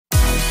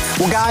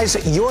Well,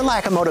 guys, your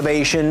lack of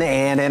motivation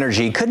and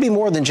energy could be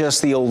more than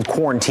just the old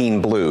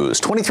quarantine blues.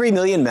 23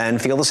 million men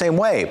feel the same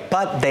way,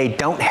 but they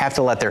don't have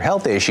to let their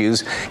health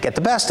issues get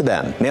the best of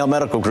them. Mayo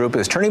Medical Group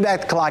is turning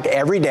back the clock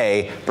every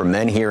day for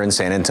men here in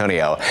San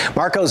Antonio.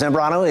 Marco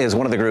Zambrano is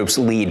one of the group's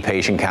lead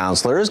patient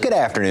counselors. Good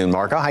afternoon,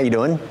 Marco. How you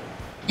doing?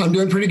 I'm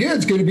doing pretty good.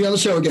 It's good to be on the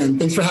show again.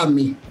 Thanks for having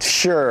me.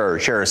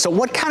 Sure. So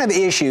what kind of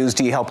issues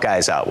do you help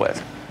guys out with?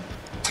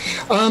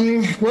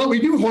 Well, we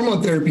do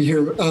hormone therapy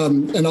here,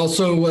 and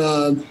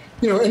also,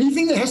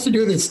 anything that has to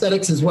do with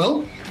aesthetics as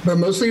well, but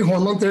mostly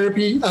hormone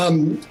therapy.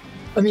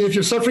 If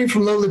you're suffering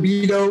from low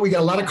libido, we got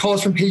a lot of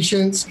calls from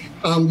patients,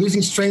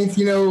 losing strength,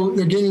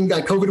 they're gaining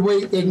that COVID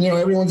weight that,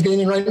 everyone's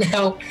gaining right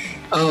now,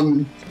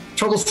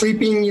 trouble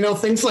sleeping,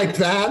 things like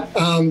that,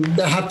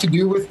 that have to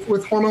do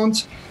with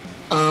hormones.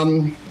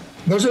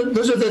 Those are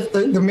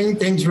the main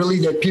things really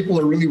that people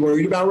are really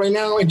worried about right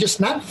now, and just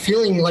not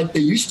feeling like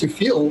they used to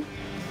feel.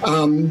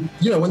 When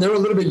they were a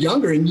little bit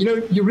younger, and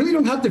you really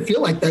don't have to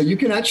feel like that. You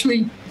can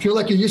actually feel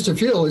like you used to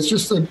feel. It's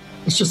just an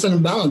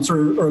imbalance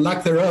or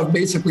lack thereof,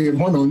 basically, of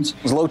hormones.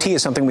 Low T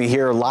is something we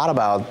hear a lot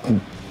about. How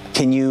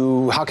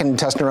can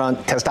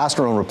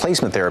testosterone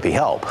replacement therapy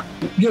help?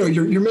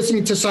 You're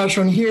missing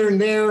testosterone here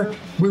and there.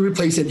 We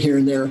replace it here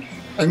and there.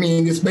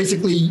 It's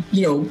basically,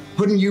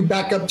 putting you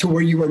back up to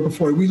where you were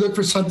before. We look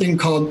for something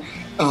called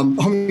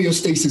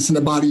homeostasis in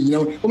the body.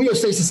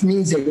 Homeostasis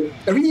means that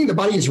everything in the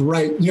body is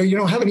right. You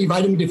don't have any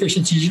vitamin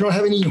deficiencies. You don't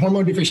have any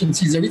hormone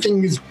deficiencies.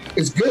 Everything is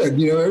good.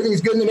 Everything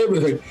is good in the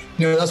neighborhood.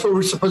 That's where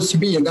we're supposed to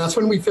be, and that's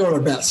when we feel our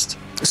best.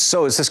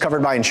 So is this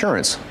covered by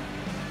insurance?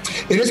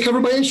 It is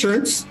covered by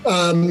insurance.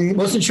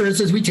 Most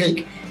insurances we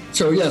take.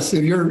 So yes,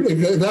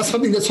 if that's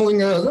something that's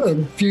holding a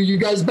few of you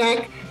guys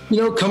back,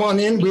 come on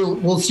in.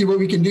 We'll see what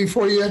we can do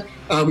for you.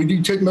 We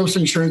do take most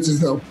insurances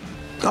though.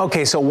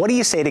 Okay, so what do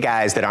you say to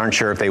guys that aren't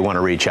sure if they want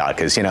to reach out?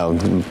 Because,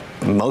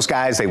 most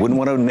guys, they wouldn't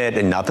want to admit,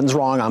 and nothing's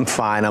wrong, I'm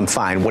fine.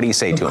 What do you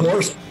say to them? Of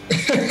course.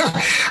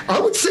 I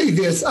would say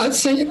this. I'll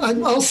say,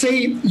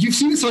 you've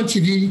seen this on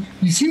TV,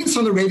 you've seen this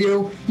on the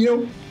radio,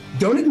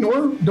 don't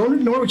ignore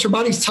what your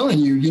body's telling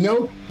you,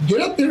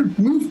 get up there,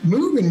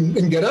 move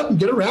and get up and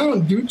get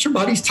around, do what your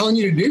body's telling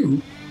you to do.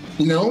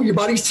 Your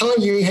body's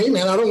telling you, hey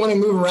man, I don't want to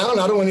move around.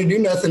 I don't want to do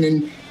nothing.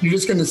 And you're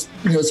just going to, sit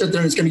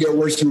there and it's going to get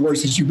worse and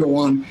worse as you go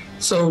on.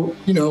 So,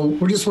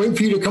 we're just waiting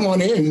for you to come on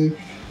in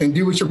and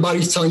do what your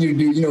body's telling you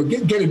to do,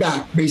 get it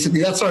back.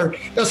 Basically, that's what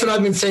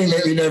I've been saying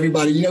lately to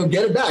everybody,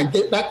 get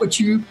back what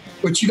you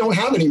don't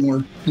have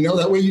anymore.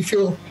 That way you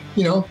feel,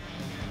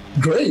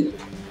 great.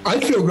 I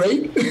feel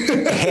great.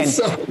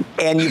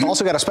 And you've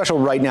also got a special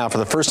right now for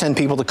the first 10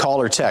 people to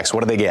call or text. What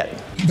do they get?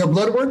 The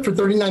blood work for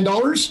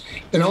 $39.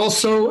 And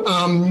also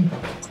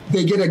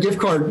they get a gift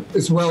card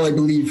as well, I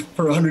believe,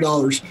 for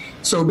 $100.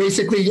 So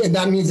basically, and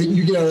that means that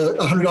you get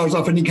 $100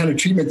 off any kind of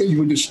treatment that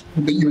you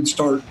would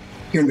start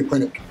here in the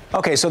clinic.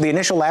 Okay, so the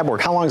initial lab work,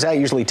 how long does that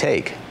usually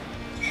take?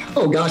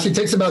 Oh gosh, it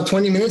takes about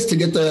 20 minutes to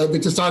get the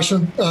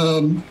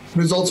testosterone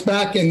results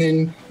back, and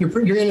then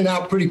you're in and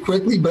out pretty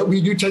quickly. But we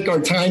do take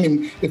our time,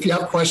 and if you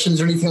have questions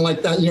or anything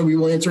like that, we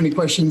will answer any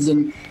questions.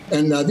 And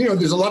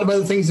there's a lot of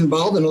other things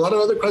involved, and a lot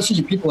of other questions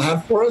that people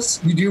have for us.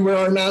 We do wear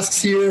our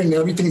masks here, and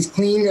everything's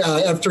clean.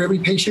 After every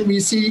patient we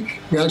see,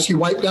 we actually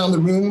wipe down the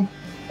room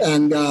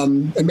and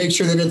make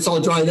sure that it's all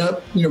dried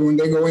up. When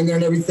they go in there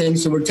and everything.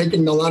 So we're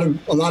taking a lot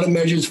of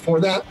measures for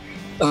that.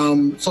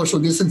 Social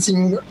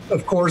distancing,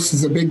 of course,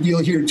 is a big deal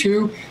here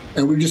too.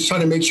 And we're just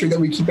trying to make sure that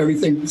we keep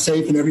everything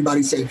safe and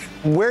everybody safe.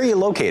 Where are you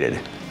located?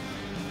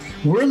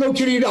 We're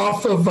located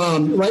off of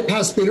right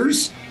past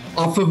Bitters,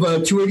 off of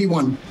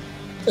 281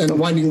 and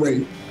Winding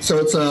Way. So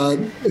it's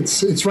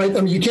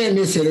right. You can't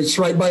miss it. It's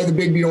right by the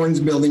Big Bjorn's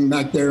building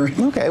back there.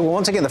 Okay. Well,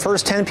 once again, the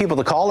first 10 people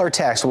to call or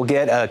text will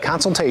get a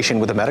consultation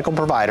with a medical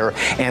provider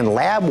and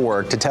lab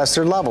work to test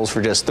their levels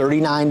for just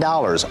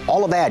 $39.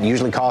 All of that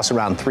usually costs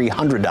around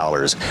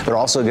 $300. They're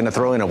also going to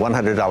throw in a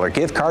 $100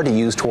 gift card to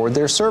use toward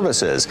their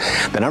services.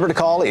 The number to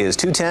call is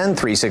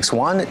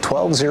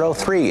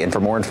 210-361-1203. And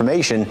for more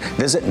information,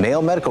 visit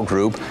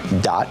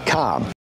mayomedicalgroup.com.